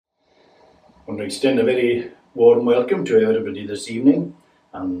want to extend a very warm welcome to everybody this evening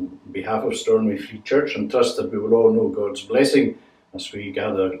on behalf of Stornoway Free Church, and trust that we will all know God's blessing as we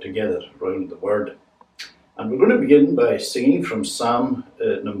gather together around the Word. And we're going to begin by singing from Psalm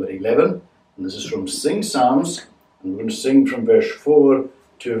number 11, and this is from Sing Psalms, and we're going to sing from verse 4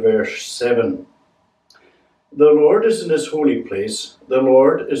 to verse 7. The Lord is in his holy place, the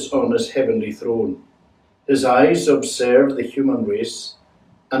Lord is on his heavenly throne. His eyes observe the human race,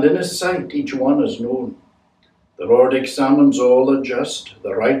 and in his sight each one is known. The Lord examines all the just,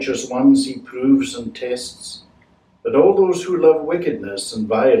 the righteous ones he proves and tests. But all those who love wickedness and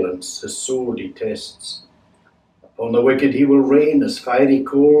violence his soul detests. Upon the wicked he will rain as fiery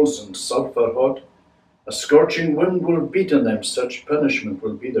coals and sulphur hot. A scorching wind will beat on them, such punishment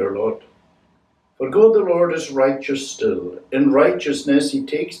will be their lot. For God the Lord is righteous still, in righteousness he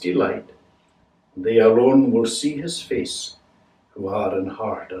takes delight. They alone will see his face, who are in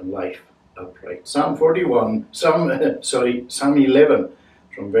heart and life upright. Psalm 11,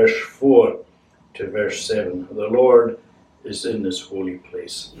 from verse 4 to verse 7. The Lord is in his holy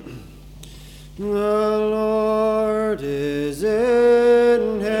place. The Lord is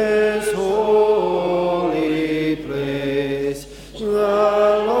in his holy place. The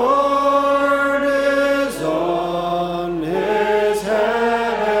Lord is on his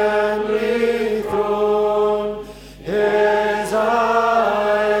heavenly throne. His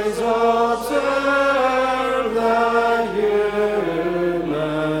eyes observe the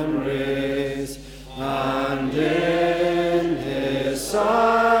human race, and in his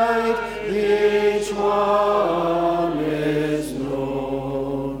sight each one is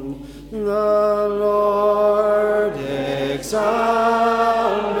known. The Lord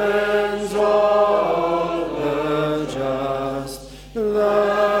examines all the just,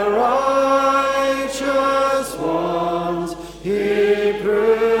 the righteous ones he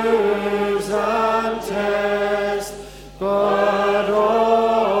proves and tests. But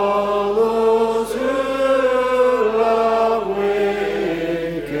all those who love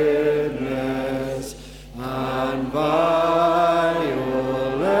wickedness and violence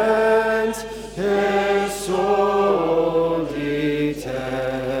his soul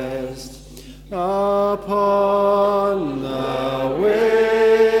detest. Upon the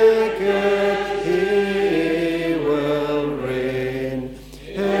wicked he will rain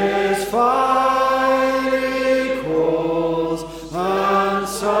his fiery coals and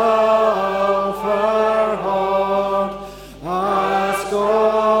sulphur hot. A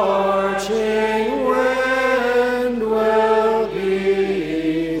scorching wind will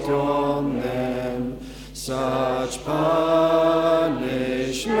beat on them, such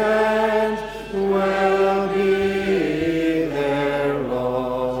punishment will be their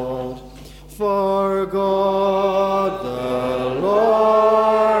lot. For God the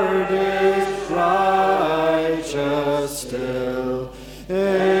Lord is righteous still,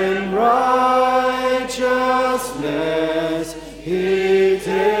 in righteousness he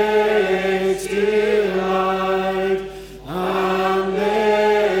takes delight, and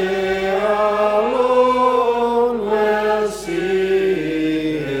they alone will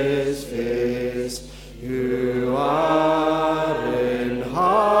see his face, who are in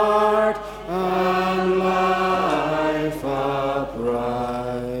heart and life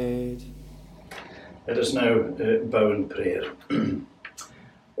upright. Let us now bow in prayer.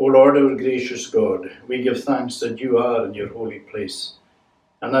 O Lord, our gracious God, we give thanks that you are in your holy place,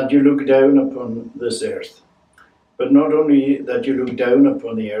 and that you look down upon this earth. But not only that you look down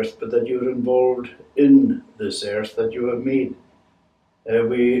upon the earth, but that you're involved in this earth that you have made.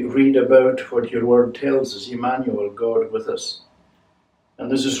 We read about what your word tells us, Emmanuel, God with us. And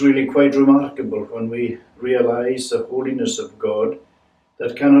this is really quite remarkable when we realize the holiness of God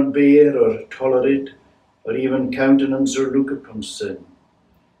that cannot bear or tolerate or even countenance or look upon sin.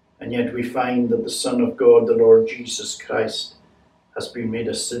 And yet we find that the Son of God, the Lord Jesus Christ, has been made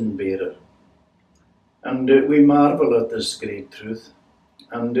a sin bearer. And we marvel at this great truth,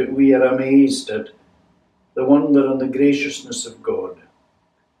 and we are amazed at the wonder and the graciousness of God.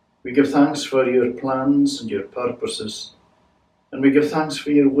 We give thanks for your plans and your purposes, and we give thanks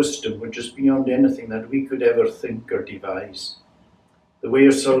for your wisdom, which is beyond anything that we could ever think or devise. The way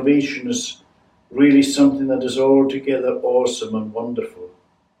of salvation is really something that is altogether awesome and wonderful.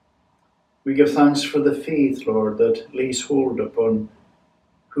 We give thanks for the faith, Lord, that lays hold upon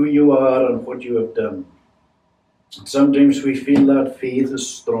who you are and what you have done. Sometimes we feel that faith is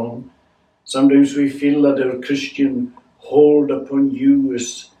strong. Sometimes we feel that our Christian hold upon you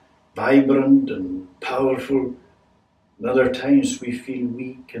is vibrant and powerful. And other times we feel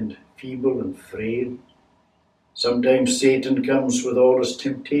weak and feeble and frail. Sometimes Satan comes with all his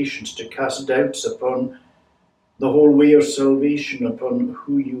temptations to cast doubts upon the whole way of salvation, upon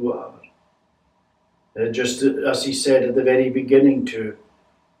who you are. Just as he said at the very beginning to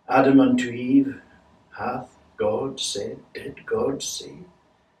Adam and to Eve, hath God said, did God say?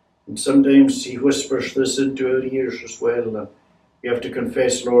 And sometimes he whispers this into our ears as well. And we have to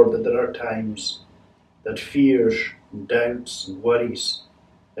confess, Lord, that there are times that fears and doubts and worries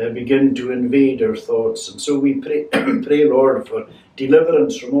begin to invade our thoughts. And so we pray, pray, Lord, for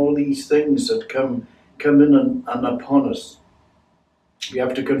deliverance from all these things that come in and upon us. We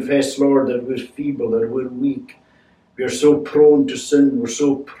have to confess, Lord, that we're feeble, that we're weak. We are so prone to sin. We're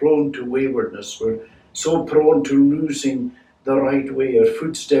so prone to waywardness. We're so prone to losing the right way. Our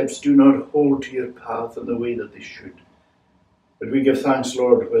footsteps do not hold to your path in the way that they should. But we give thanks,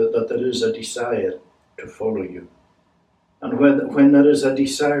 Lord, that there is a desire to follow you. And when there is a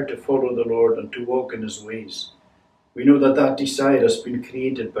desire to follow the Lord and to walk in his ways, we know that that desire has been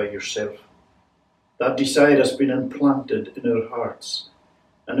created by yourself. That desire has been implanted in our hearts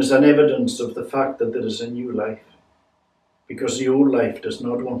and is an evidence of the fact that there is a new life. Because the old life does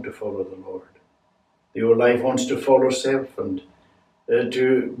not want to follow the Lord. The old life wants to follow self and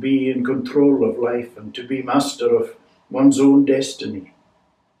to be in control of life and to be master of one's own destiny.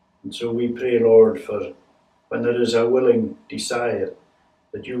 And so we pray, Lord, for when there is a willing desire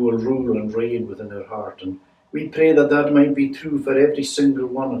that you will rule and reign within our heart. And we pray that that might be true for every single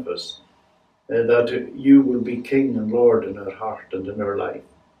one of us, that you will be King and Lord in our heart and in our life.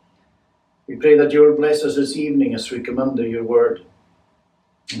 We pray that you will bless us this evening as we come under your word.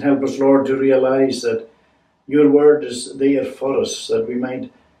 And help us, Lord, to realize that your word is there for us, that we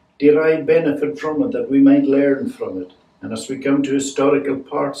might derive benefit from it, that we might learn from it. And as we come to historical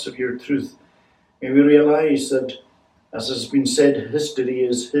parts of your truth, may we realize that, as has been said, history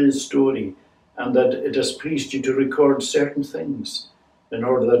is his story, and that it has pleased you to record certain things in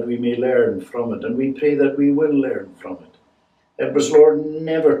order that we may learn from it. And we pray that we will learn from it. Help us, Lord,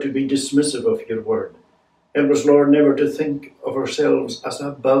 never to be dismissive of your word. Help us, Lord, never to think of ourselves as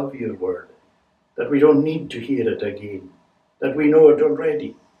above your word, that we don't need to hear it again, that we know it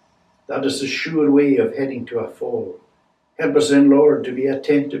already. That is a sure way of heading to a fall. Help us then, Lord, to be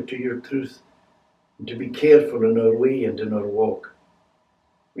attentive to your truth and to be careful in our way and in our walk.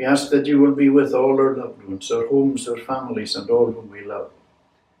 We ask that you will be with all our loved ones, our homes, our families, and all whom we love.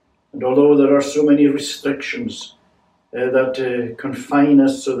 And although there are so many restrictions that confine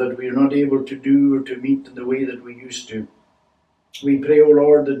us so that we are not able to do or to meet in the way that we used to, we pray, O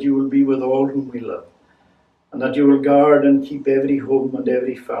Lord, that you will be with all whom we love, and that you will guard and keep every home and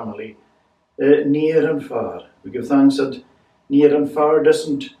every family, near and far. We give thanks that near and far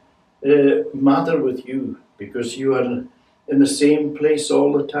doesn't matter with you, because you are in the same place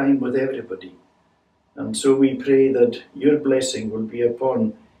all the time with everybody. And so we pray that your blessing will be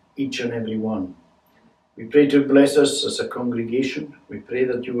upon each and every one. We pray to bless us as a congregation. We pray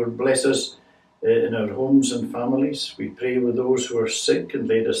that you will bless us in our homes and families. We pray with those who are sick and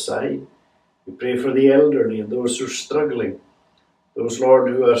laid aside. We pray for the elderly and those who are struggling. Those, Lord,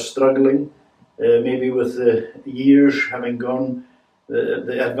 who are struggling, maybe with the years having gone,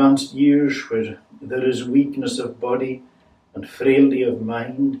 the advanced years where there is weakness of body and frailty of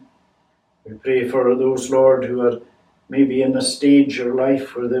mind. We pray for those, Lord, who are maybe in a stage of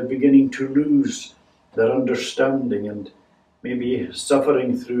life where they're beginning to lose their understanding and maybe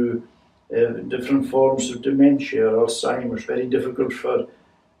suffering through different forms of dementia or Alzheimer's. Very difficult for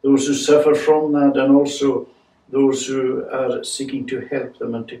those who suffer from that, and also those who are seeking to help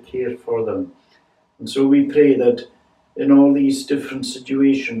them and to care for them. And so we pray that in all these different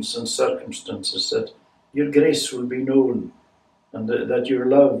situations and circumstances, that your grace will be known and that your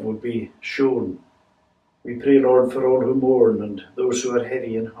love will be shown. We pray, Lord, for all who mourn and those who are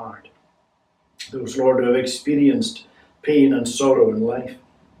heavy in heart. Those, Lord, who have experienced pain and sorrow in life.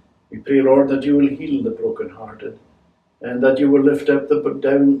 We pray, Lord, that you will heal the brokenhearted and that you will lift up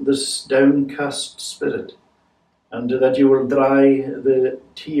this downcast spirit, and that you will dry the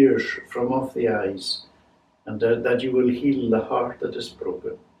tears from off the eyes, and that you will heal the heart that is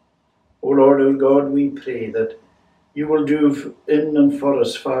broken. O Lord our God, we pray that you will do in and for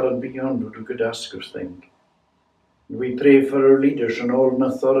us far and beyond what we could ask or think. We pray for our leaders and all in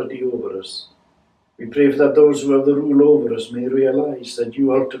authority over us. We pray that those who have the rule over us may realize that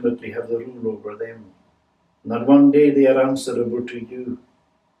you ultimately have the rule over them, and that one day they are answerable to you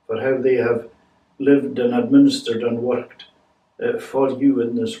for how they have lived and administered and worked for you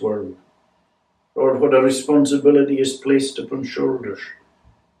in this world. Lord, what a responsibility is placed upon shoulders.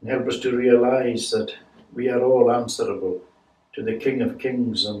 And help us to realize that we are all answerable to the King of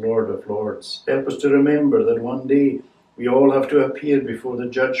Kings and Lord of Lords. Help us to remember that one day we all have to appear before the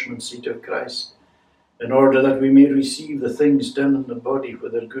judgment seat of Christ, in order that we may receive the things done in the body,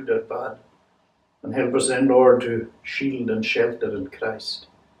 whether good or bad. And help us then, Lord, to shield and shelter in Christ,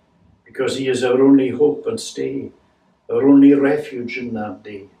 because he is our only hope and stay, our only refuge in that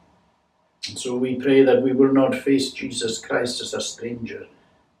day. And so we pray that we will not face Jesus Christ as a stranger,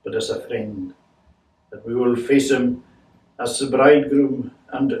 but as a friend, that we will face him as the bridegroom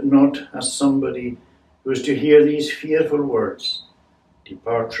and not as somebody who is to hear these fearful words,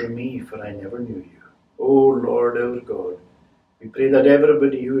 "Depart from me, for I never knew you." O Lord our God, we pray that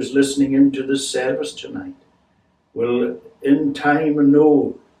everybody who is listening into this service tonight will in time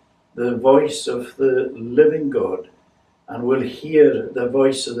know the voice of the living God, and will hear the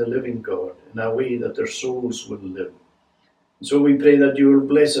voice of the living God in a way that their souls will live. And so we pray that you will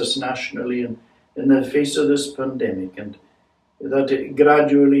bless us nationally in the face of this pandemic, and that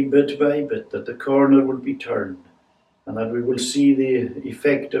gradually, bit by bit, that the corner will be turned, and that we will see the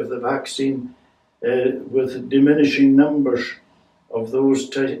effect of the vaccine with diminishing numbers of those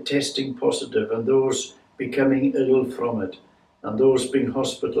testing positive, and those becoming ill from it, and those being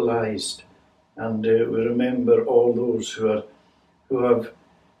hospitalized. And we remember all those who have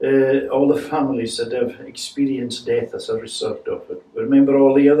all the families that have experienced death as a result of it. We remember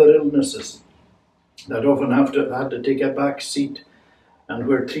all the other illnesses that often had to take a back seat, and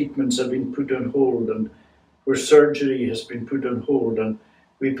where treatments have been put on hold, and where surgery has been put on hold. And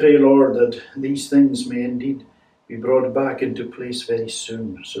we pray, Lord, that these things may indeed be brought back into place very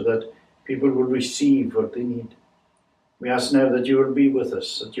soon, so that people will receive what they need. We ask now that you will be with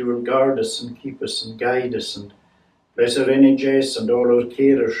us, that you will guard us and keep us and guide us, and bless our NHS and all our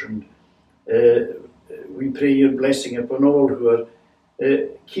carers. And we pray your blessing upon all who are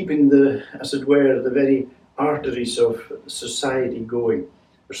keeping the very arteries of society going.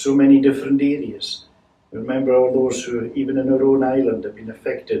 There's so many different areas. Remember all those who, even in our own island, have been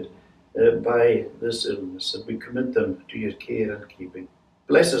affected by this illness, and we commit them to your care and keeping.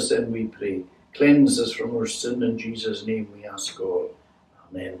 Bless us then, we pray. Cleanse us from our sin. In Jesus' name we ask all.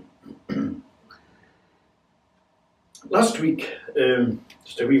 Amen. Last week,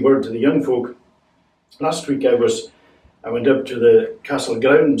 just a wee word to the young folk. Last week I went up to the castle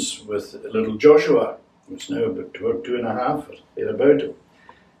grounds with little Joshua, who's now about 2.5 or thereabout,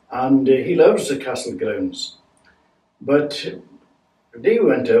 and he loves the castle grounds. But the day we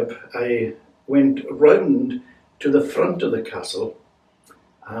went up, I went round to the front of the castle,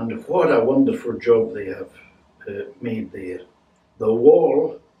 and what a wonderful job they have made there. The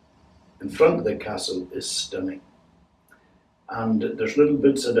wall in front of the castle is stunning, and there's little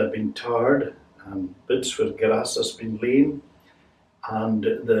bits that have been tarred, and bits where grass has been lain, and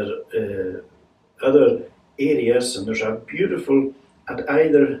there are other areas, and there's a beautiful, at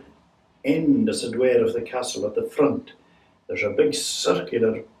either end, as it were, of the castle at the front, there's a big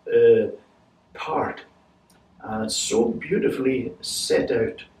circular part, and it's so beautifully set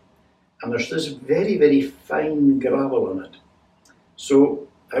out, and there's this very, very fine gravel on it. So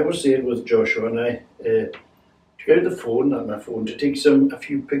I was there with Joshua, and I took out my phone to take a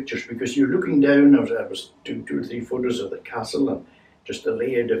few pictures, because you're looking down. I was doing 2 or 3 photos of the castle, and just the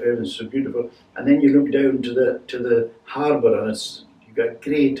layout of everything is so beautiful. And then you look down to the harbour, and you've got a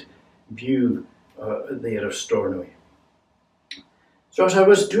great view there of Stornoway. So as I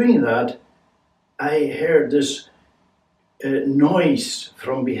was doing that, I heard this noise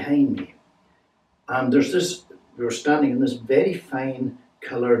from behind me, and we were standing in this very fine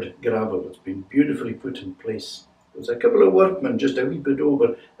coloured gravel that's been beautifully put in place. There was a couple of workmen just a wee bit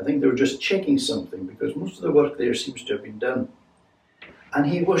over. I think they were just checking something, because most of the work there seems to have been done. And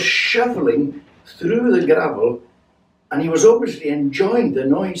he was shoveling through the gravel, and he was obviously enjoying the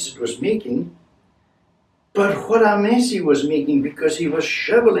noise it was making. But what a mess he was making, because he was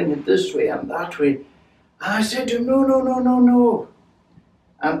shoveling it this way and that way. And I said to him, no.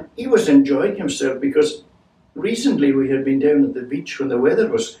 And he was enjoying himself, because recently we had been down at the beach when the weather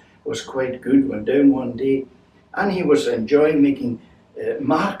was quite good. Went down one day, and he was enjoying making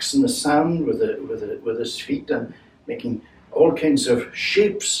marks in the sand with his feet, and making all kinds of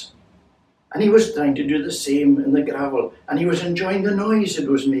shapes. And he was trying to do the same in the gravel, and he was enjoying the noise it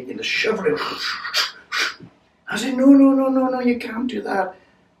was making, the shoveling. I said, no, you can't do that.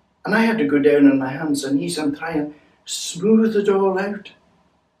 And I had to go down on my hands and knees and try and smooth it all out.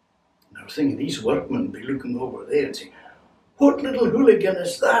 And I was thinking, these workmen would be looking over there and saying, what little hooligan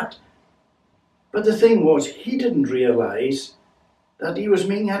is that? But the thing was, he didn't realise that he was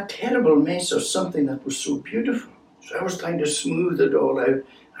making a terrible mess of something that was so beautiful. So I was trying to smooth it all out.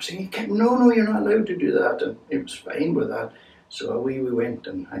 I was saying, no, you're not allowed to do that. And he was fine with that. So away we went,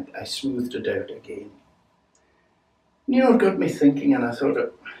 and I smoothed it out again. You know, it got me thinking, and I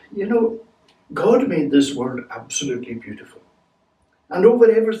thought, God made this world absolutely beautiful. And over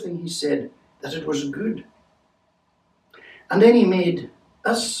everything he said that it was good. And then he made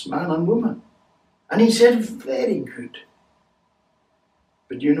us, man and woman. And he said, very good.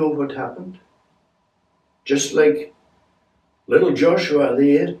 But you know what happened? Just like little Joshua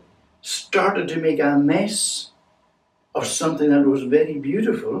there started to make a mess of something that was very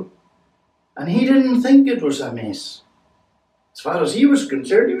beautiful, and he didn't think it was a mess. As far as he was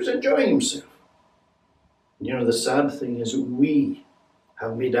concerned, he was enjoying himself. You know, the sad thing is we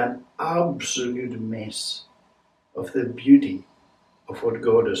have made an absolute mess of the beauty of what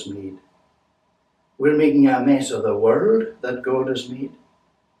God has made. We're making a mess of the world that God has made,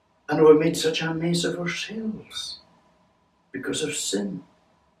 and we've made such a mess of ourselves because of sin.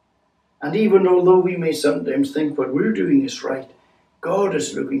 And even although we may sometimes think what we're doing is right, God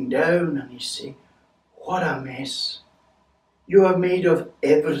is looking down and he's saying, what a mess. You have made of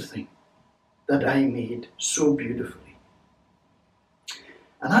everything that I made so beautifully.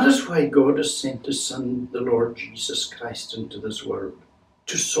 And that is why God has sent his Son, the Lord Jesus Christ, into this world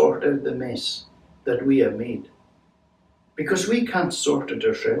to sort out the mess that we have made. Because we can't sort it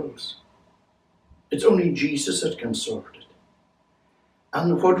ourselves. It's only Jesus that can sort it.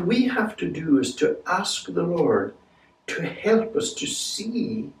 And what we have to do is to ask the Lord to help us to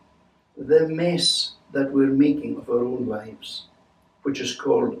see the mess that we're making of our own lives, which is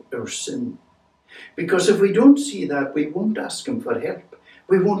called our sin. Because if we don't see that, we won't ask him for help.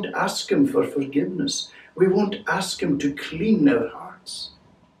 We won't ask him for forgiveness. We won't ask him to clean our hearts,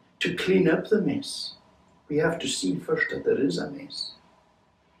 to clean up the mess. We have to see first that there is a mess.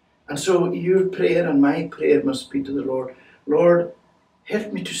 And so your prayer and my prayer must be to the Lord, Lord,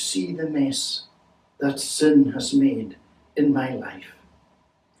 help me to see the mess that sin has made in my life.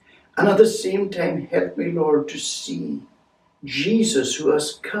 And at the same time, help me, Lord, to see Jesus, who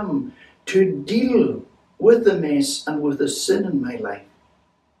has come to deal with the mess and with the sin in my life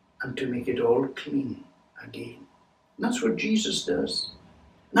and to make it all clean again. And that's what Jesus does.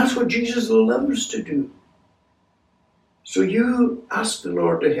 And that's what Jesus loves to do. So you ask the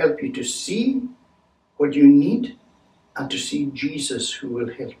Lord to help you to see what you need and to see Jesus who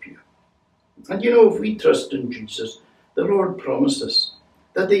will help you. And you know, if we trust in Jesus, the Lord promises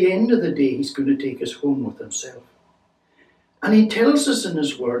that at the end of the day, he's going to take us home with himself. And he tells us in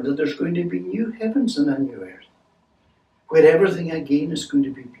his word that there's going to be new heavens and a new earth, where everything again is going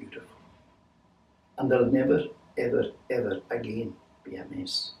to be beautiful. And there'll never, ever, ever again be a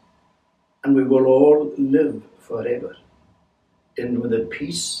mess. And we will all live forever in the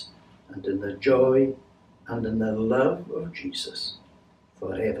peace and in the joy and in the love of Jesus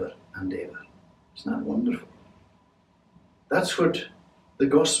forever and ever. Isn't that wonderful? That's what the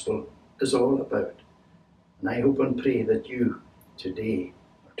gospel is all about. And I hope and pray that you today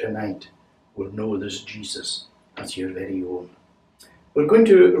or tonight will know this Jesus as your very own. We're going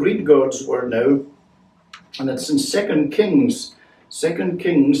to read God's word now, and it's in 2 Kings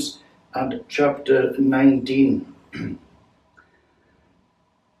and chapter 19.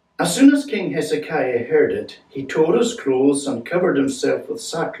 As soon as King Hezekiah heard it, he tore his clothes and covered himself with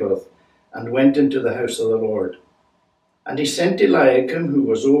sackcloth and went into the house of the Lord. And he sent Eliakim, who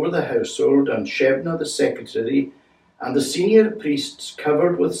was over the household, and Shebna the secretary, and the senior priests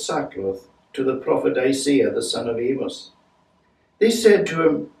covered with sackcloth, to the prophet Isaiah the son of Amos. They said to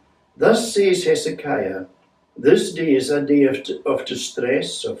him, Thus says Hezekiah, this day is a day of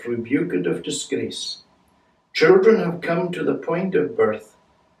distress, of rebuke and of disgrace. Children have come to the point of birth,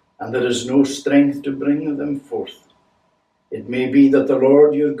 and there is no strength to bring them forth. It may be that the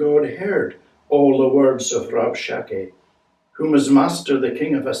Lord your God heard all the words of Rabshakeh, whom his master the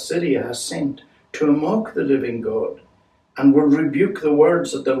king of Assyria has sent to mock the living God, and will rebuke the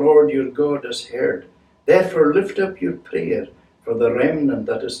words that the Lord your God has heard. Therefore lift up your prayer for the remnant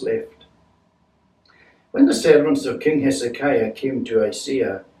that is left. When the servants of King Hezekiah came to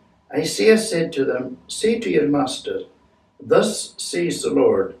Isaiah, Isaiah said to them, Say to your master, Thus says the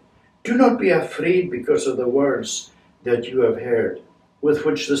Lord, Do not be afraid because of the words that you have heard, with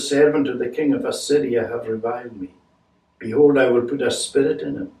which the servant of the king of Assyria have reviled me. Behold, I will put a spirit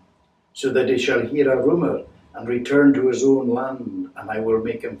in him, so that he shall hear a rumour and return to his own land, and I will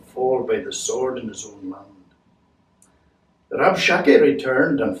make him fall by the sword in his own land. Rabshakeh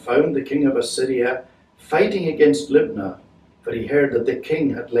returned and found the king of Assyria fighting against Libnah, for he heard that the king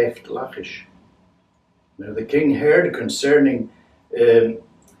had left Lachish. Now the king heard concerning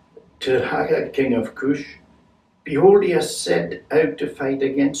Tirhakah, king of Cush, Behold, he has set out to fight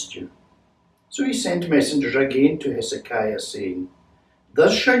against you. So he sent messengers again to Hezekiah, saying,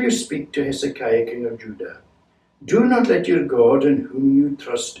 Thus shall you speak to Hezekiah king of Judah. Do not let your God in whom you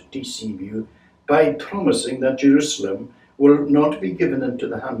trust deceive you by promising that Jerusalem will not be given into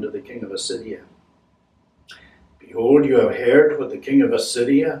the hand of the king of Assyria. Behold, you have heard what the king of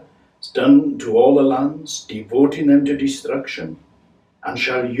Assyria has done to all the lands, devoting them to destruction. And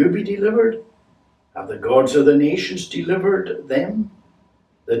shall you be delivered? Have the gods of the nations delivered them?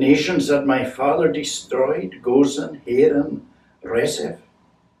 The nations that my father destroyed, Gozan, Haran, Rezeph,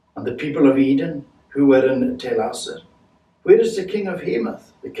 and the people of Eden, who were in Tel-Assar. Where is the king of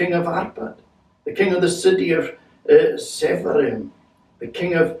Hamath, the king of Arpad, the king of the city of Sepharim, the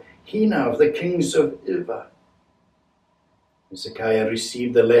king of Hena, the kings of Ivah? Hezekiah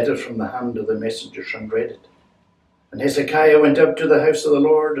received the letter from the hand of the messengers and read it. And Hezekiah went up to the house of the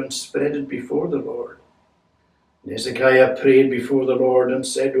Lord and spread it before the Lord. And Hezekiah prayed before the Lord and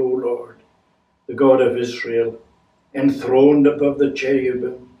said, O Lord, the God of Israel, enthroned above the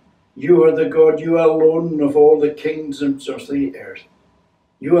cherubim, you are the God, you alone of all the kingdoms of the earth.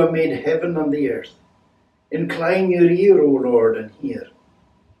 You have made heaven and the earth. Incline your ear, O Lord, and hear.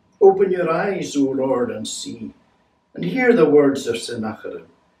 Open your eyes, O Lord, and see. And hear the words of Sennacherib,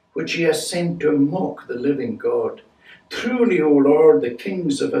 which he has sent to mock the living God. Truly, O Lord, the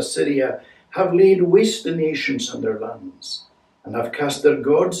kings of Assyria have laid waste the nations and their lands, and have cast their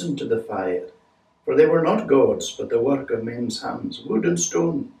gods into the fire. For they were not gods, but the work of men's hands, wood and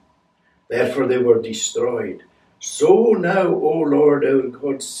stone. Therefore they were destroyed. So now, O Lord our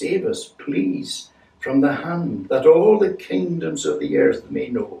God, save us, please, from the hand, that all the kingdoms of the earth may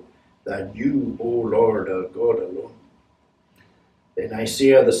know that you, O Lord, are God alone. Then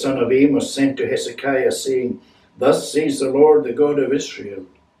Isaiah the son of Amos sent to Hezekiah, saying, Thus says the Lord, the God of Israel,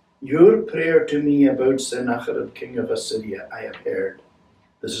 Your prayer to me about Sennacherib, king of Assyria, I have heard.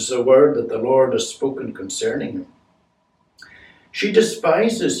 This is a word that the Lord has spoken concerning him. She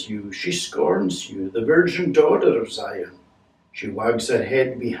despises you, she scorns you, the virgin daughter of Zion. She wags her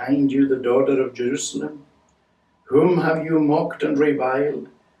head behind you, the daughter of Jerusalem. Whom have you mocked and reviled?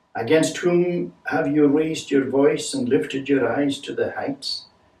 Against whom have you raised your voice and lifted your eyes to the heights?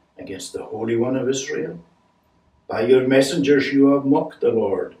 Against the Holy One of Israel? By your messengers you have mocked the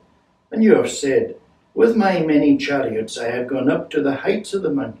Lord, and you have said, With my many chariots I have gone up to the heights of the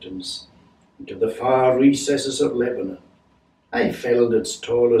mountains, and to the far recesses of Lebanon. I felled its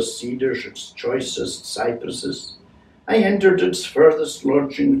tallest cedars, its choicest cypresses. I entered its furthest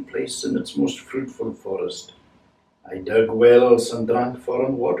lodging place in its most fruitful forest. I dug wells and drank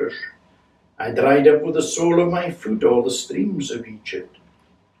foreign waters. I dried up with the sole of my foot all the streams of Egypt.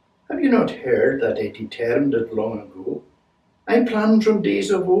 Have you not heard that I determined it long ago? I planned from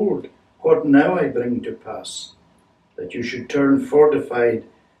days of old what now I bring to pass, that you should turn fortified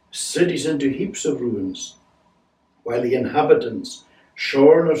cities into heaps of ruins, while the inhabitants,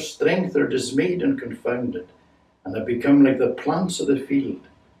 shorn of strength, are dismayed and confounded, and have become like the plants of the field,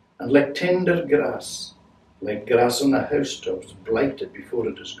 and like tender grass, like grass on the housetops, blighted before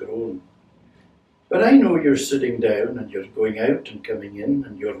it is grown. But I know you're sitting down, and you're going out and coming in,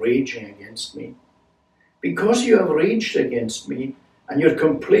 and you're raging against me. Because you have raged against me, and your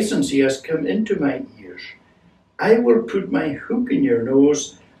complacency has come into my ears, I will put my hook in your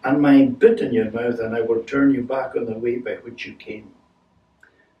nose and my bit in your mouth, and I will turn you back on the way by which you came.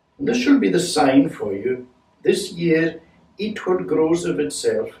 And this shall be the sign for you. This year eat what grows of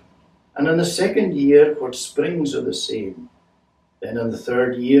itself, and in the second year what springs of the same. Then in the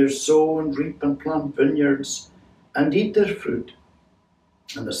third year sow and reap and plant vineyards, and eat their fruit.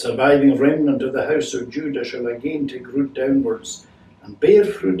 And the surviving remnant of the house of Judah shall again take root downwards, and bear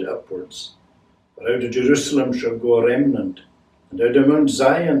fruit upwards. For out of Jerusalem shall go a remnant, and out of Mount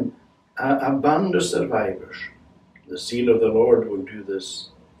Zion a band of survivors. The seal of the Lord will do this.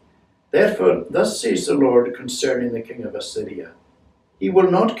 Therefore, thus says the Lord concerning the king of Assyria, He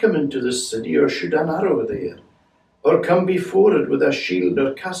will not come into this city, or shoot an arrow there, or come before it with a shield,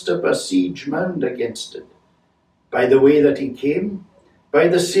 or cast up a siege mound against it. By the way that he came, by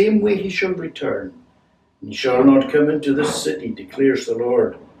the same way he shall return. He shall not come into this city, declares the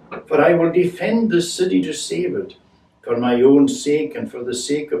Lord, for I will defend this city to save it, for my own sake and for the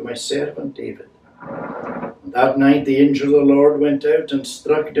sake of my servant David. And that night the angel of the Lord went out and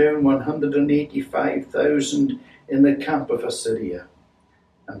struck down 185,000 in the camp of Assyria.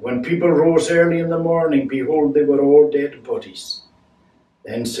 And when people rose early in the morning, behold, they were all dead bodies.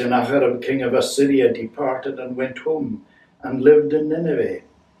 Then Sennacherib, king of Assyria, departed and went home and lived in Nineveh.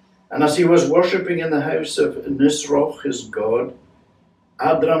 And as he was worshipping in the house of Nisroch, his god,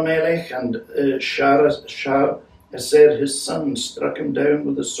 Adramelech and Sharezer, his son, struck him down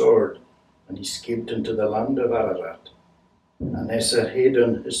with the sword and he escaped into the land of Ararat. And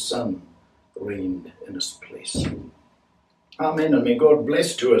Esarhaddon, his son, reigned in his place. Amen, and may God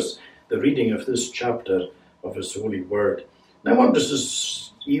bless to us the reading of this chapter of his holy word. And I want us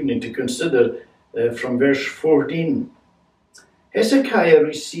this evening to consider from verse 14. Hezekiah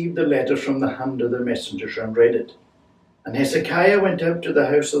received the letter from the hand of the messengers and read it. And Hezekiah went up to the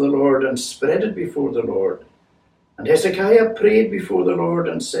house of the Lord and spread it before the Lord. And Hezekiah prayed before the Lord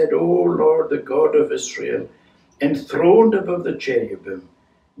and said, O Lord, the God of Israel, enthroned above the cherubim,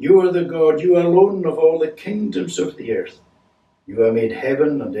 you are the God, you alone of all the kingdoms of the earth. You have made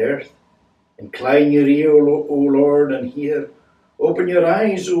heaven and earth. Incline your ear, O Lord, and hear. Open your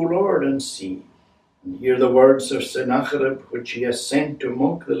eyes, O Lord, and see. And hear the words of Sennacherib, which he has sent to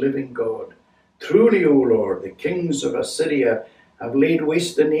mock the living God. Truly, O Lord, the kings of Assyria have laid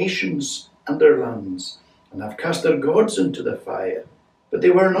waste the nations and their lands, and have cast their gods into the fire. But they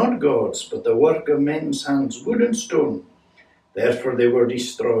were not gods, but the work of men's hands, wood and stone. Therefore they were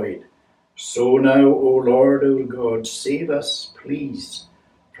destroyed. So now, O Lord our God, save us, please,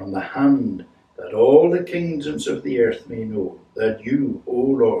 from the hand, that all the kingdoms of the earth may know that you, O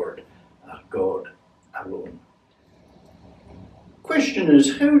Lord, are God alone. Question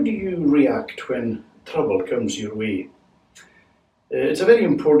is, how do you react when trouble comes your way? It's a very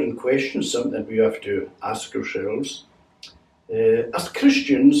important question, something we have to ask ourselves. As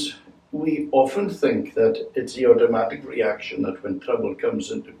Christians, we often think that it's the automatic reaction that when trouble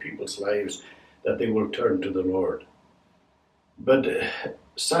comes into people's lives, that they will turn to the Lord. But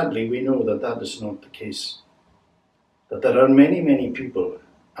sadly, we know that that is not the case. That there are many, many people,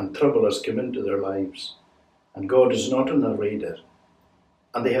 and trouble has come into their lives, and God is not on their radar,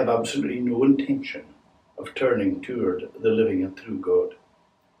 and they have absolutely no intention of turning toward the living and true God.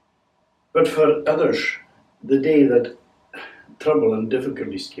 But for others, the day that trouble and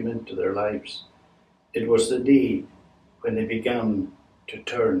difficulties came into their lives, it was the day when they began to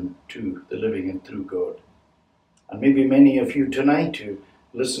turn to the living and true God. And maybe many of you tonight who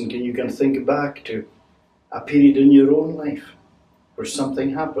listen, you can think back to a period in your own life where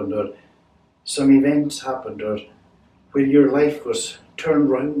something happened, or some events happened, or where your life was turned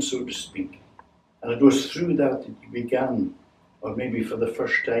round, so to speak. And it was through that you began, or maybe for the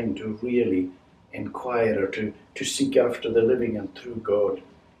first time, to really inquire or to seek after the living and true God.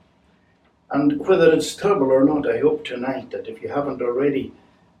 And whether it's trouble or not, I hope tonight that if you haven't already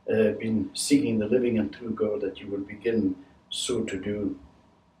been seeking the living and true God, that you will begin so to do.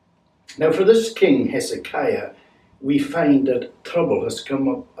 Now, for this king Hezekiah, we find that trouble has come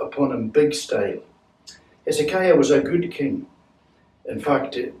up upon him big style. Hezekiah was a good king. In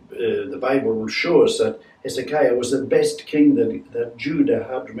fact, the Bible will show us that Hezekiah was the best king that Judah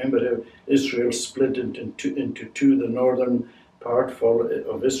had. Remember how Israel split into two, the northern part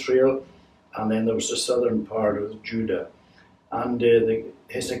of Israel, and then there was the southern part of Judah. And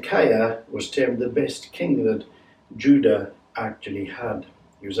Hezekiah was termed the best king that Judah actually had.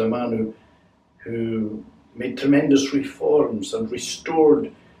 He was a man who made tremendous reforms and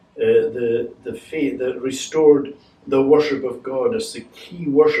restored the faith, restored the worship of God as the key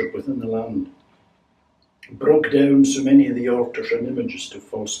worship within the land. He broke down so many of the altars and images to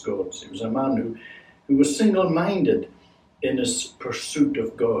false gods. He was a man who was single-minded in his pursuit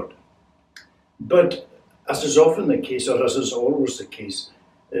of God. But as is often the case, or as is always the case,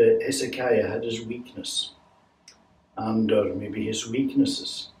 Hezekiah had his weakness, or maybe his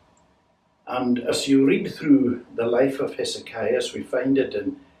weaknesses. And as you read through the life of Hezekiah, as we find it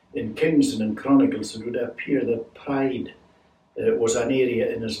in Kings and in Chronicles, it would appear that pride was an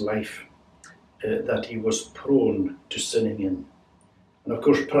area in his life that he was prone to sinning in. And of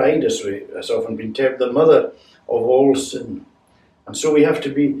course, pride, has often been termed the mother of all sin. And so we have to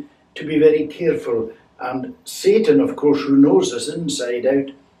be very careful. And Satan, of course, who knows us inside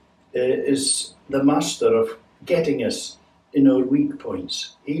out, is the master of getting us in our weak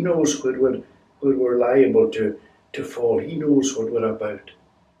points. He knows where we're liable to fall. He knows what we're about.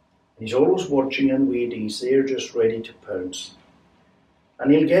 He's always watching and waiting. He's there just ready to pounce.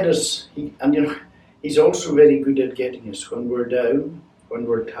 And he'll get us. He's also very good at getting us when we're down, when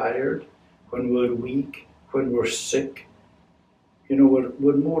we're tired, when we're weak, when we're sick.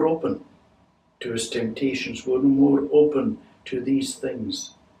 We're more open to his temptations. We're more open to these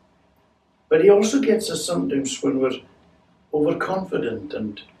things. But he also gets us sometimes when we're overconfident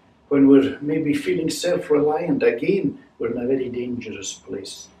and when we're maybe feeling self-reliant. Again, we're in a very dangerous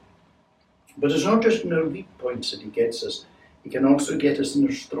place. But it's not just in our weak points that he gets us. He can also get us in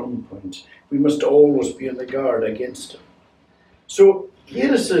our strong points. We must always be on the guard against him. So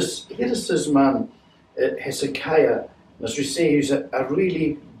here is this man, Hezekiah. As we say, he's a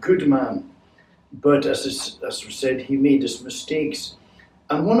really good man. But as we said, he made his mistakes.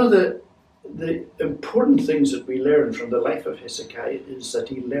 And one of the important things that we learn from the life of Hezekiah is that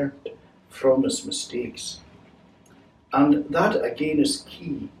he learned from his mistakes. And that again is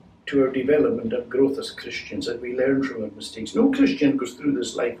key to our development and growth as Christians, that we learn from our mistakes. No Christian goes through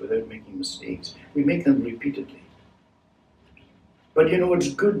this life without making mistakes. We make them repeatedly. But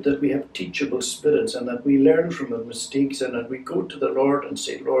it's good that we have teachable spirits and that we learn from our mistakes and that we go to the Lord and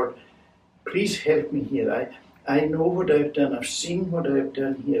say, Lord, please help me here. I know what I've done. I've seen what I've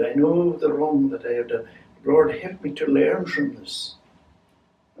done here. I know the wrong that I have done. Lord, help me to learn from this.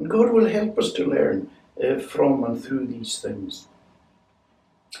 And God will help us to learn from and through these things.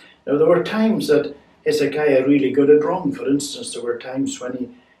 Now, there were times that Hezekiah really got it wrong. For instance, there were times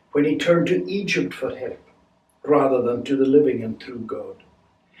when he turned to Egypt for help rather than to the living and true God.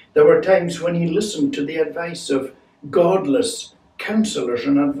 There were times when he listened to the advice of godless counselors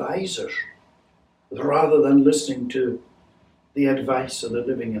and advisors rather than listening to the advice of the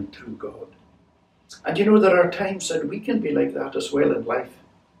living and true God. And there are times that we can be like that as well in life.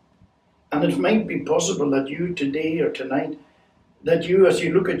 And it might be possible that you today or tonight, that you, as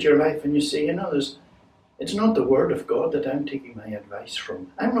you look at your life and you say, it's not the word of God that I'm taking my advice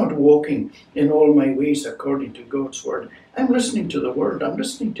from. I'm not walking in all my ways according to God's word. I'm listening to the word. I'm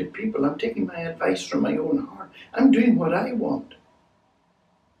listening to people. I'm taking my advice from my own heart. I'm doing what I want.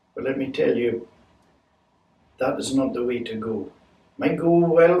 But let me tell you, that is not the way to go. It might go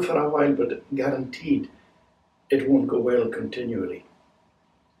well for a while, but guaranteed it won't go well continually.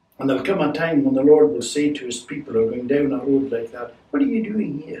 And there'll come a time when the Lord will say to his people who are going down a road like that, what are you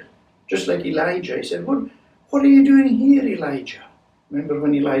doing here? Just like Elijah, he said, what are you doing here, Elijah? Remember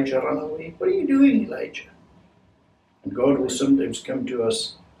when Elijah ran away? What are you doing, Elijah? And God will sometimes come to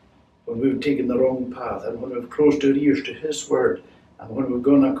us when we've taken the wrong path and when we've closed our ears to his word and when we've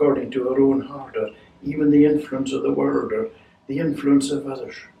gone according to our own heart or even the influence of the world or the influence of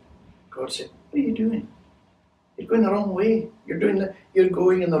others. God said, what are you doing? You're going the wrong way. You're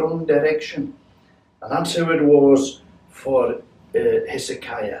going in the wrong direction. And that's how it was for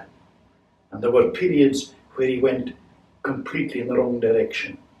Hezekiah. And there were periods where he went completely in the wrong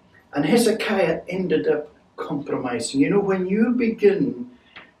direction. And Hezekiah ended up compromising. When you begin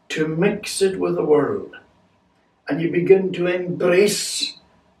to mix it with the world and you begin to embrace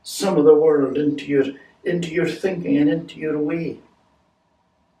some of the world into your thinking and into your way,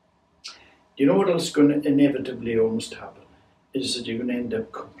 you know what else is going to inevitably almost happen? Is that you're going to end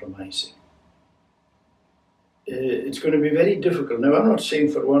up compromising. It's going to be very difficult. Now, I'm not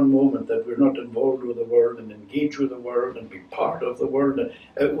saying for one moment that we're not involved with the world and engage with the world and be part of the world.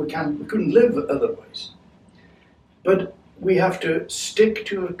 We couldn't live otherwise. But we have to stick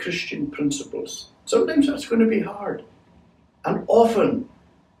to our Christian principles. Sometimes that's going to be hard. And often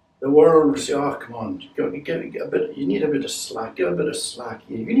the world will say, oh, come on, you need a bit of slack, give a bit of slack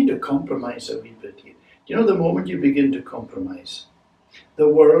here. You need to compromise a wee bit here. The moment you begin to compromise, the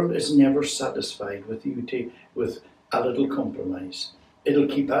world is never satisfied with a little compromise. It'll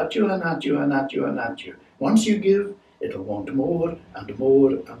keep at you and at you and at you and at you. Once you give, it'll want more and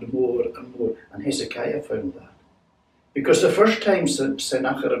more and more and more. And Hezekiah found that. Because the first time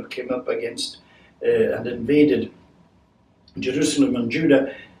Sennacherib came up against and invaded Jerusalem and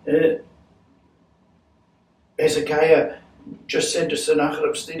Judah, Hezekiah just said to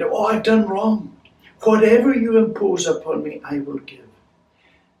Sennacherib, oh, I've done wrong. Whatever you impose upon me, I will give.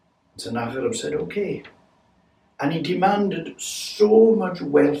 Sennacherib said, okay. And he demanded so much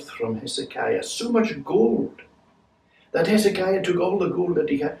wealth from Hezekiah, so much gold, that Hezekiah took all the gold that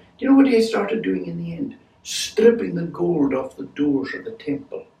he had. Do you know what he started doing in the end? Stripping the gold off the doors of the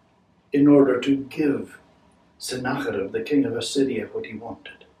temple in order to give Sennacherib, the king of Assyria, what he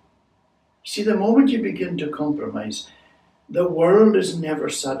wanted. See, the moment you begin to compromise, the world is never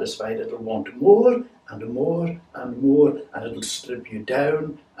satisfied. It'll want more and more and more, and it'll strip you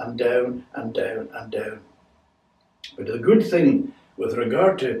down and down and down and down. But the good thing with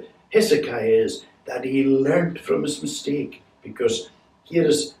regard to Hezekiah is that he learned from his mistake, because here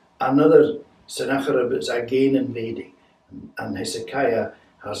is another Sennacherib is again invading, and Hezekiah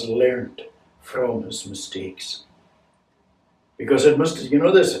has learned from his mistakes. Because it must,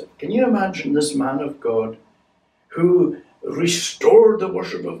 this, can you imagine this man of God who restored the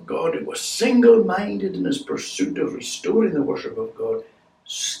worship of God, who was single-minded in his pursuit of restoring the worship of God,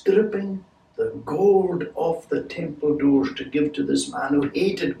 stripping the gold off the temple doors to give to this man who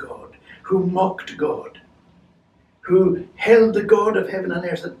hated God, who mocked God, who held the God of heaven and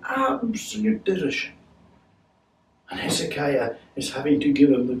earth in absolute derision. And Hezekiah is having to give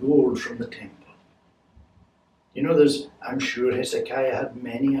him the gold from the temple. You know, I'm sure Hezekiah had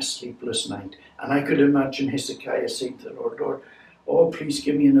many a sleepless night. And I could imagine Hezekiah saying to the Lord, Lord, oh, please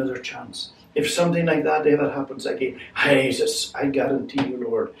give me another chance. If something like that ever happens again, I guarantee you,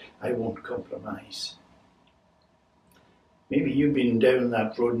 Lord, I won't compromise. Maybe you've been down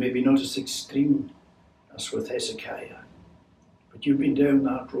that road, maybe not as extreme as with Hezekiah, but you've been down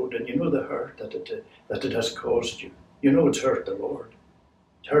that road and you know the hurt that it has caused you. You know it's hurt the Lord.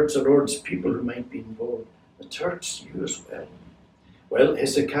 It hurts the Lord's people who might be involved. It hurts you as well. Well,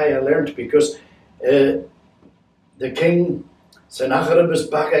 Hezekiah learned because the king Sennacherib is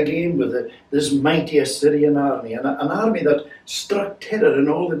back again with this mighty Assyrian army, an army that struck terror in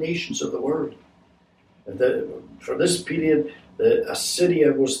all the nations of the world. For this period,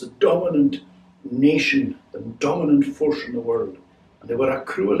 Assyria was the dominant nation, the dominant force in the world. And they were a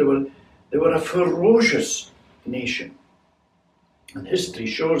cruel, they were a ferocious nation. And history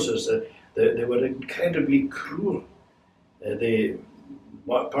shows us that they were incredibly cruel.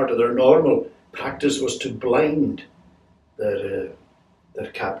 Part of their normal practice was to blind their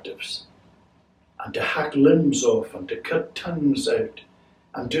captives, and to hack limbs off, and to cut tongues out,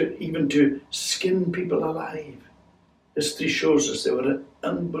 and even to skin people alive. History shows us they were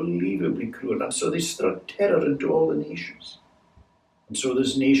unbelievably cruel, and so they struck terror into all the nations. And so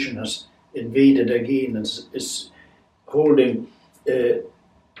this nation has invaded again and is holding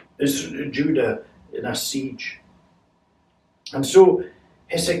Judah in a siege. And so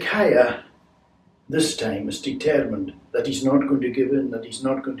Hezekiah this time is determined that he's not going to give in, that he's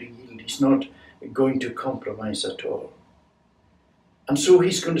not going to yield, he's not going to compromise at all. And so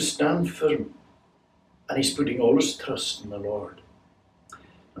he's going to stand firm, and he's putting all his trust in the Lord.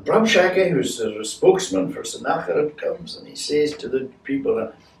 And Rabshakeh, who's the spokesman for Sennacherib, comes and he says to the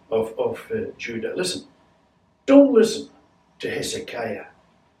people of Judah, listen, don't listen to Hezekiah,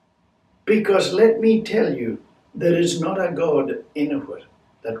 because let me tell you, there is not a God anywhere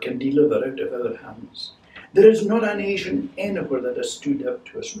that can deliver out of our hands. There is not a nation anywhere that has stood up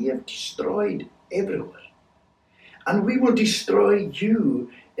to us. We have destroyed everywhere. And we will destroy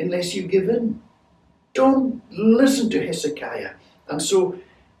you unless you give in. Don't listen to Hezekiah. And so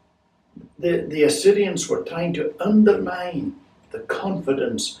the Assyrians were trying to undermine the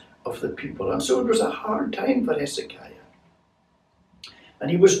confidence of the people. And so it was a hard time for Hezekiah. And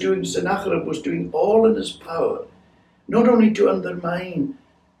Sennacherib was doing all in his power, not only to undermine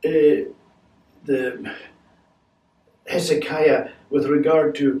the Hezekiah with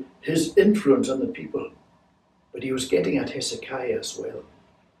regard to his influence on the people, but he was getting at Hezekiah as well.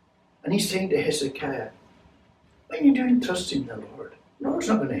 And he's saying to Hezekiah, what are you doing trusting the Lord? The Lord's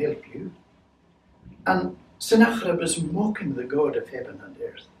not going to help you. And Sennacherib is mocking the God of heaven and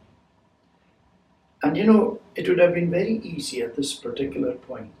earth. And you know, it would have been very easy at this particular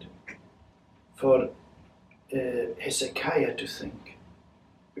point for Hezekiah to think,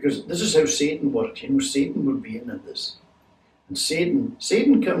 because this is how Satan worked. You know, Satan would be in at this. And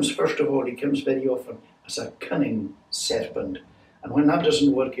Satan comes, first of all, he comes very often as a cunning serpent. And when that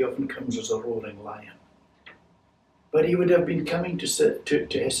doesn't work, he often comes as a roaring lion. But he would have been coming to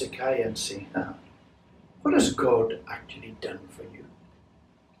Hezekiah and saying, what has God actually done for you?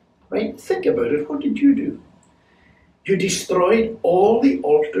 Right? Think about it. What did you do? You destroyed all the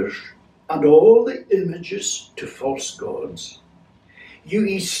altars and all the images to false gods. You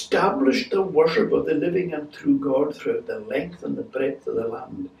established the worship of the living and true God throughout the length and the breadth of the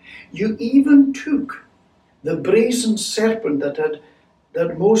land. You even took the brazen serpent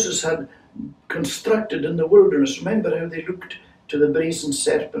that Moses had constructed in the wilderness. Remember how they looked to the brazen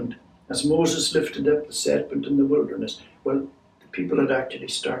serpent as Moses lifted up the serpent in the wilderness? Well, the people had actually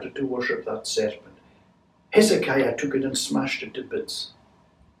started to worship that serpent. Hezekiah took it and smashed it to bits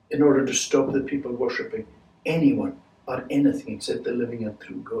in order to stop the people worshipping anyone or anything except the living and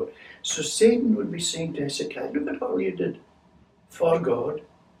true God. So Satan would be saying to Hezekiah, look at all you did for God.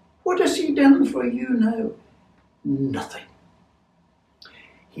 What has he done for you now? Nothing.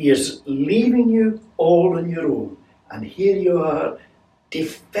 He is leaving you all on your own. And here you are,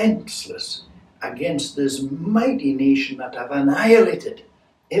 defenseless against this mighty nation that have annihilated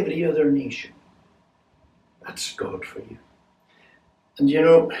every other nation. That's God for you. And you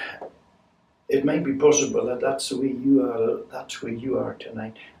know, it might be possible that that's the way you are, that's where you are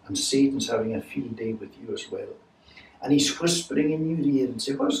tonight, and Satan's having a field day with you as well. And he's whispering in your ear and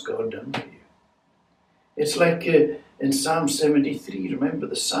saying, what's God done for you? It's like in Psalm 73, remember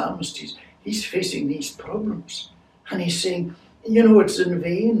the psalmist, he's facing these problems. And he's saying, you know, it's in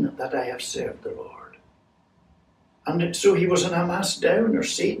vain that I have served the Lord. And so he was an Amas downer.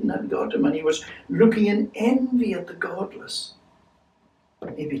 Satan had got him, and he was looking in envy at the godless.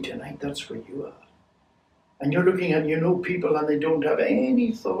 Maybe tonight that's where you are. And you're looking at, people and they don't have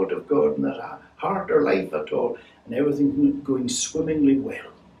any thought of God in their heart or life at all, and everything going swimmingly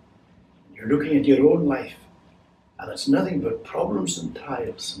well. You're looking at your own life, and it's nothing but problems and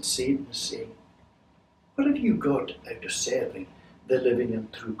trials, and Satan is saying, what have you got out of serving the living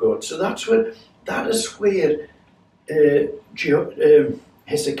and true God? So that is where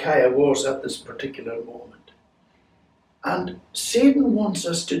Hezekiah was at this particular moment. And Satan wants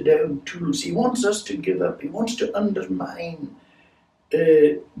us to down tools. He wants us to give up. He wants to undermine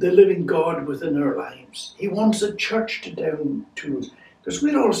the living God within our lives. He wants the church to down tools, because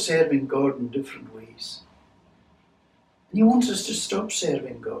we're all serving God in different ways. And he wants us to stop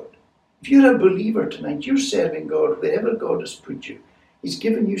serving God. If you're a believer tonight, you're serving God wherever God has put you. He's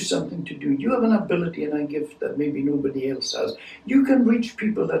given you something to do. You have an ability and a gift that maybe nobody else has. You can reach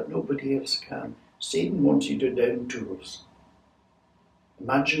people that nobody else can. Satan wants you to down tools.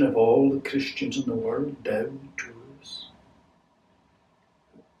 Imagine if all the Christians in the world down tools.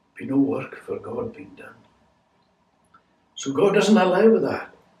 There'd be no work for God being done. So God doesn't allow that.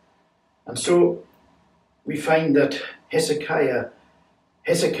 And so we find that Hezekiah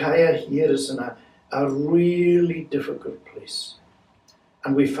here is in a really difficult place.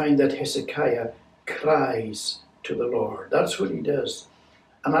 And we find that Hezekiah cries to the Lord. That's what he does.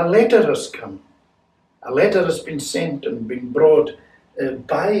 And a letter has come. A letter has been sent and been brought from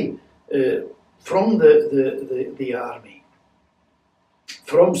the army,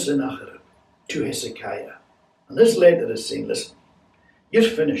 from Sennacherib to Hezekiah. And this letter is saying, listen, you're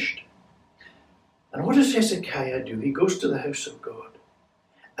finished. And what does Hezekiah do? He goes to the house of God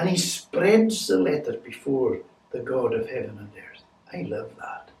and he spreads the letter before the God of heaven and earth. I love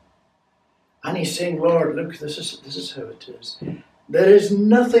that. And he's saying, Lord, look, this is how it is. There is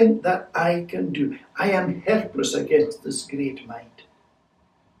nothing that I can do. I am helpless against this great might.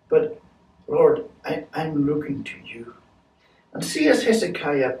 But, Lord, I'm looking to you. And see, as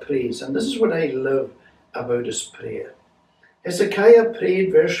Hezekiah prays, and this is what I love about his prayer. Hezekiah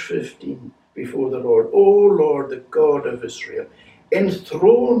prayed, verse 15, before the Lord, O Lord, the God of Israel,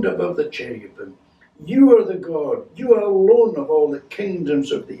 enthroned above the cherubim, you are the God, you are alone of all the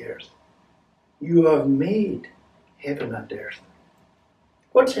kingdoms of the earth. You have made heaven and earth.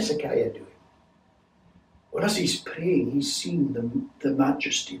 What's Hezekiah doing? Well, as he's praying, he's seeing the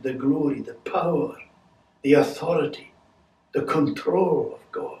majesty, the glory, the power, the authority, the control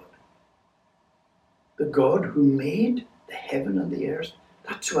of God. The God who made the heaven and the earth.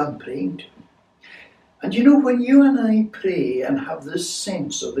 That's who I'm praying to. And when you and I pray and have this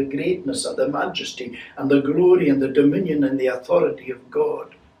sense of the greatness and the majesty and the glory and the dominion and the authority of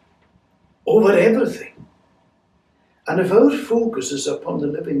God over everything, and if our focus is upon the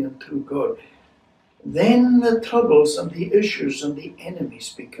living and true God, then the troubles and the issues and the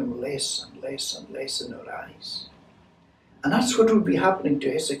enemies become less and less and less in our eyes. And that's what will be happening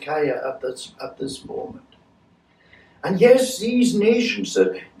to Hezekiah at this moment. And yes, these nations,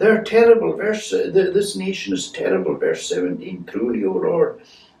 they're terrible. This nation is terrible. Verse 17, truly, O Lord,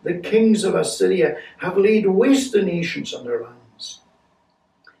 the kings of Assyria have laid waste the nations and their lands.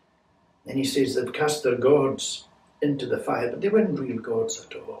 Then he says they've cast their gods into the fire, but they weren't real gods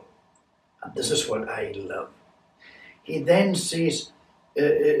at all. And this is what I love. He then says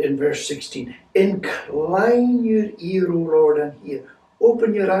in verse 16, incline your ear, O Lord, and hear.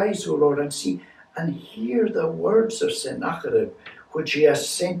 Open your eyes, O Lord, and see, and hear the words of Sennacherib, which he has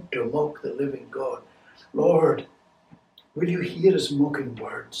sent to mock the living God. Lord, will you hear his mocking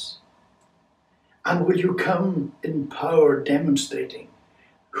words? And will you come in power demonstrating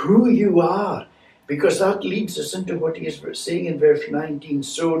who you are? Because that leads us into what he is saying in verse 19.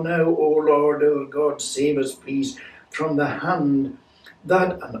 So now, O Lord, our God, save us, please, from the hand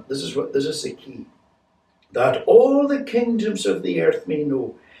that, and this is the key, that all the kingdoms of the earth may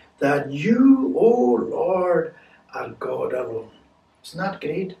know that you, O Lord, are God alone. Isn't that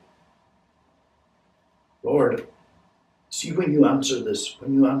great? Lord, see, when you answer this,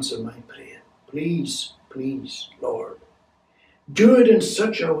 when you answer my prayer, please, please, Lord, do it in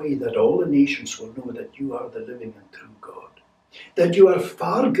such a way that all the nations will know that you are the living and true God, that you are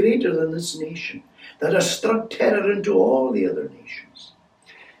far greater than this nation, that has struck terror into all the other nations.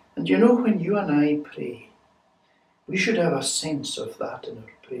 And when you and I pray, we should have a sense of that in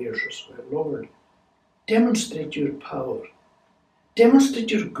our prayers as well. Lord, demonstrate your power,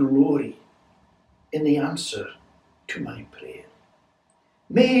 demonstrate your glory in the answer to my prayer.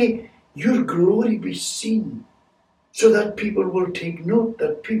 May your glory be seen, so that people will take note,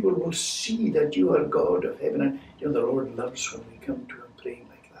 that people will see that you are God of heaven. And the Lord loves when we come to him praying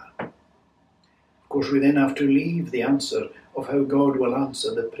like that. Of course, we then have to leave the answer of how God will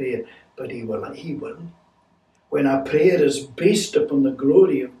answer the prayer, but he will. when our prayer is based upon the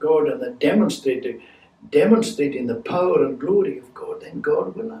glory of God and the demonstrating the power and glory of God, then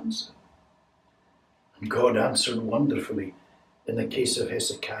God will answer. And God answered wonderfully in the case of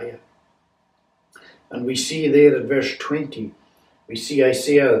Hezekiah. And we see there at verse 20, we see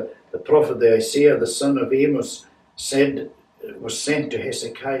Isaiah, the prophet, Isaiah, the son of Amos, was sent to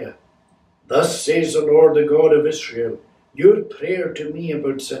Hezekiah. Thus says the Lord, the God of Israel, your prayer to me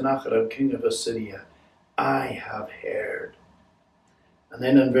about Sennacherib, king of Assyria, I have heard. And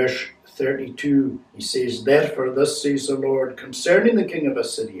then in verse 32, he says, therefore thus says the Lord, concerning the king of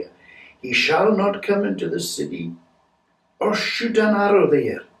Assyria, he shall not come into the city, or shoot an arrow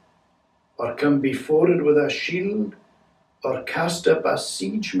there, or come before it with a shield, or cast up a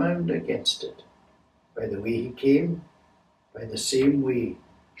siege mound against it. By the way he came, by the same way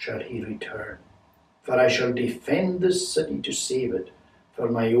shall he return. For I shall defend this city to save it, for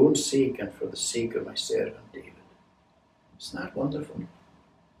my own sake and for the sake of my servant David. Isn't that wonderful?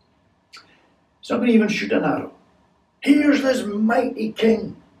 He's not going to even shoot an arrow. Here's this mighty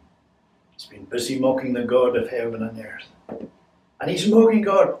king. He's been busy mocking the God of heaven and earth. And he's mocking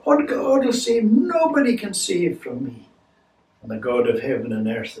God. What God will say, nobody can save from me. And the God of heaven and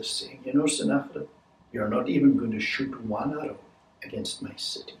earth is saying, you know, Sennacherib, you're not even going to shoot one arrow against my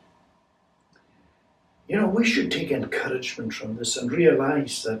city. You know, we should take encouragement from this and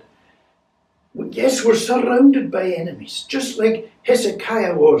realize that, yes, we're surrounded by enemies, just like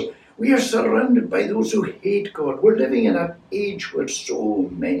Hezekiah was. We are surrounded by those who hate God. We're living in an age where so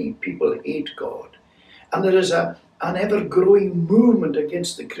many people hate God. And there is an ever-growing movement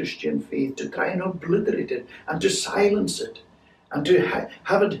against the Christian faith to try and obliterate it and to silence it and to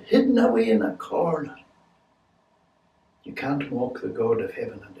have it hidden away in a corner. You can't mock the God of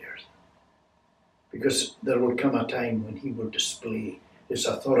heaven and earth, because there will come a time when he will display his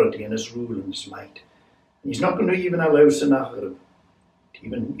authority and his rule and his might. And he's not going to even allow Sennacherib to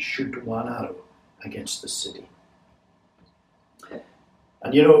even shoot one arrow against the city.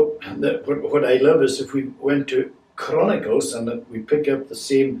 And you know, what I love is if we went to Chronicles and we pick up this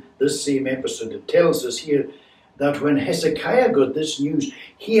same episode, it tells us here that when Hezekiah got this news,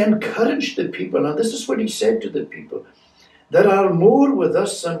 he encouraged the people, and this is what he said to the people: there are more with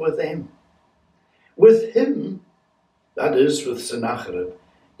us than with them. With him, that is with Sennacherib,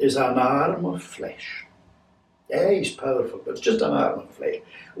 is an arm of flesh. Yeah, he's powerful, but it's just an arm of flesh.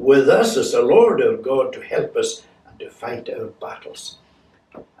 With us is the Lord our God to help us and to fight our battles.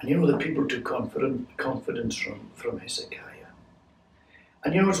 And you know, the people took confidence from Hezekiah.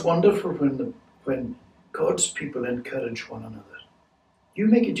 And you know, it's wonderful when God's people encourage one another. You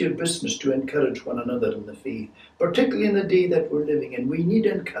make it your business to encourage one another in the faith, particularly in the day that we're living in. We need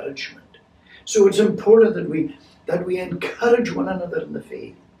encouragement. So it's important that we encourage one another in the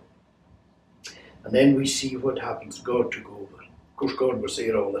faith. And then we see what happens. God took over. Of course, God was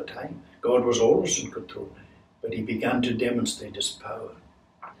there all the time. God was always in control. But he began to demonstrate his power.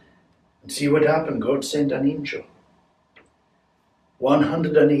 And see what happened. God sent an angel.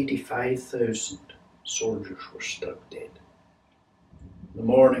 185,000 soldiers were struck dead. In the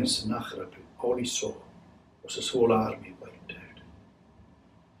morning, Sennacherib, all he saw was his whole army wiped out.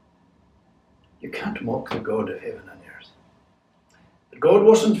 You can't mock the God of heaven and earth. But God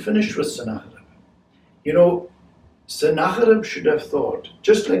wasn't finished with Sennacherib. You know, Sennacherib should have thought,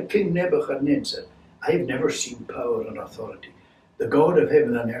 just like King Nebuchadnezzar, I've never seen power and authority. The God of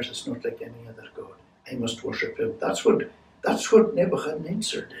heaven and earth is not like any other God. I must worship him. That's what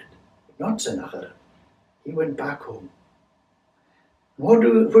Nebuchadnezzar did, not Sennacherib. He went back home. Where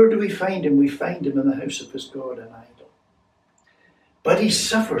do we find him? We find him in the house of his God, an idol. But he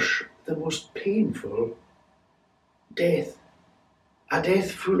suffers the most painful death. A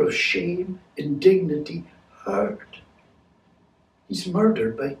death full of shame, indignity, hurt. He's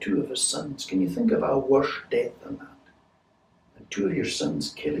murdered by two of his sons. Can you think of a worse death than that? And two of your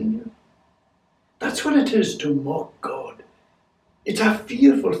sons killing you? That's what it is to mock God. It's a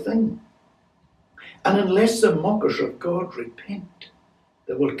fearful thing. And unless the mockers of God repent,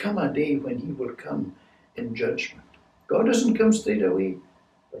 there will come a day when he will come in judgment. God doesn't come straight away,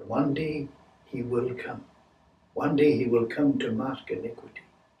 but one day he will come. One day he will come to mark iniquity.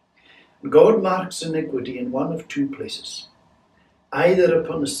 God marks iniquity in one of two places, either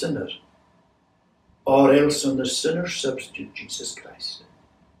upon the sinner or else on the sinner's substitute, Jesus Christ.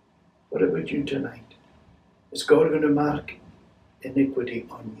 What about you tonight? Is God going to mark iniquity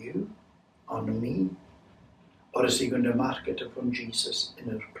on you, on me, or is he going to mark it upon Jesus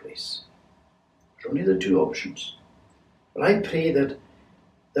in our place? There's only the two options. But I pray that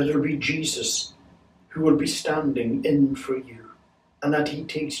it'll be Jesus who will be standing in for you, and that he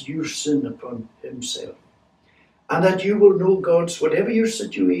takes your sin upon himself. And that you will know God's, whatever your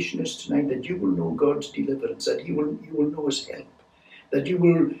situation is tonight, that you will know God's deliverance, that you will know his help, that you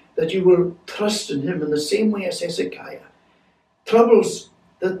will trust in him in the same way as Hezekiah.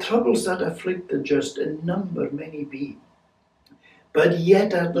 The troubles that afflict the just in number many be, but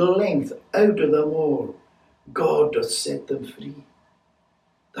yet at length out of them all God doth set them free.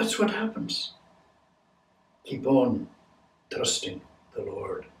 That's what happens. Keep on trusting the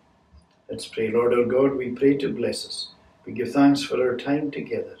Lord. Let's pray. Lord our God, we pray to bless us. We give thanks for our time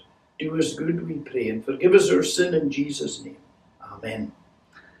together. Do us good, we pray, and forgive us our sin in Jesus' name. Amen.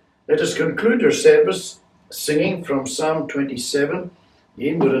 Let us conclude our service singing from Psalm 27.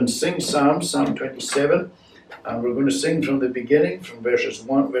 Again, we're in Sing Psalm, Psalm 27, and we're going to sing from the beginning, from verses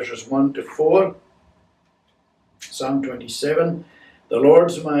 1 to 4. Psalm 27. The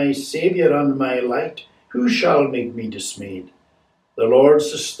Lord's my Saviour and my light. Who shall make me dismayed? The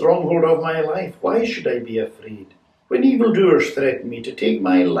Lord's the stronghold of my life. Why should I be afraid? When evildoers threaten me to take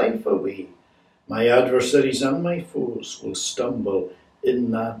my life away, my adversaries and my foes will stumble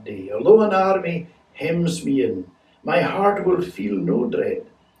in that day. Although an army hems me in, my heart will feel no dread.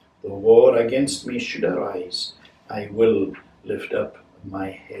 Though war against me should arise, I will lift up my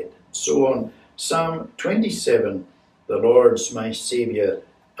head. So on Psalm 27, the Lord's my Saviour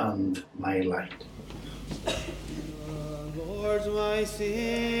and my light. The Lord's my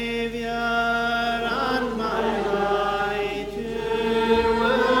Saviour and my light, who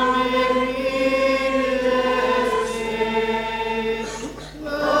will make me dismayed?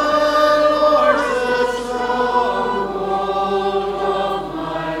 The Lord's the stronghold of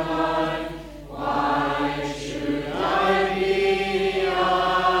my life. Why should I be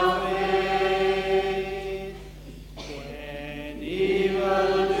afraid? When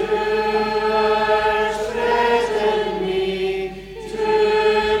evildoers threaten me to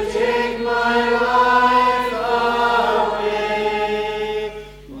take my life away,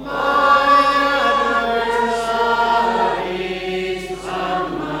 my adversaries and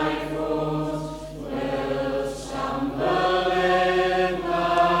my foes will stumble in that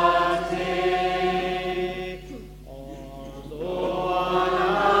day. Although an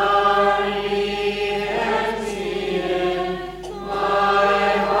army hems me in, my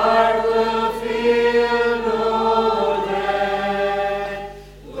heart will feel no dread.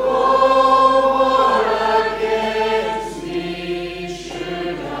 Though war against me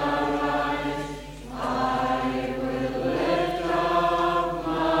should arise, I will lift up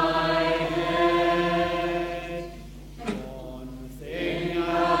my head. One thing I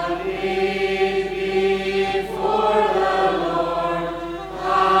leave before the Lord,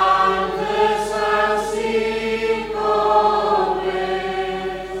 and this I'll seek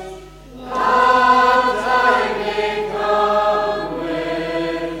always, that I may come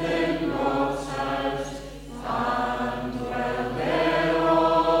within God's house and dwell there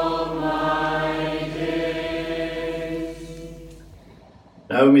all my days.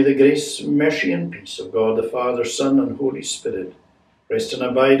 Now may the grace, mercy and peace of God the Father, Son and Holy Spirit rest and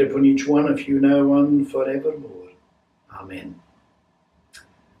abide upon each one of you now and forevermore. Amen.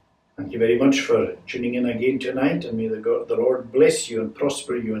 Thank you very much for tuning in again tonight, and may the Lord bless you and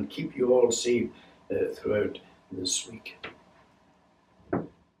prosper you and keep you all safe throughout this week.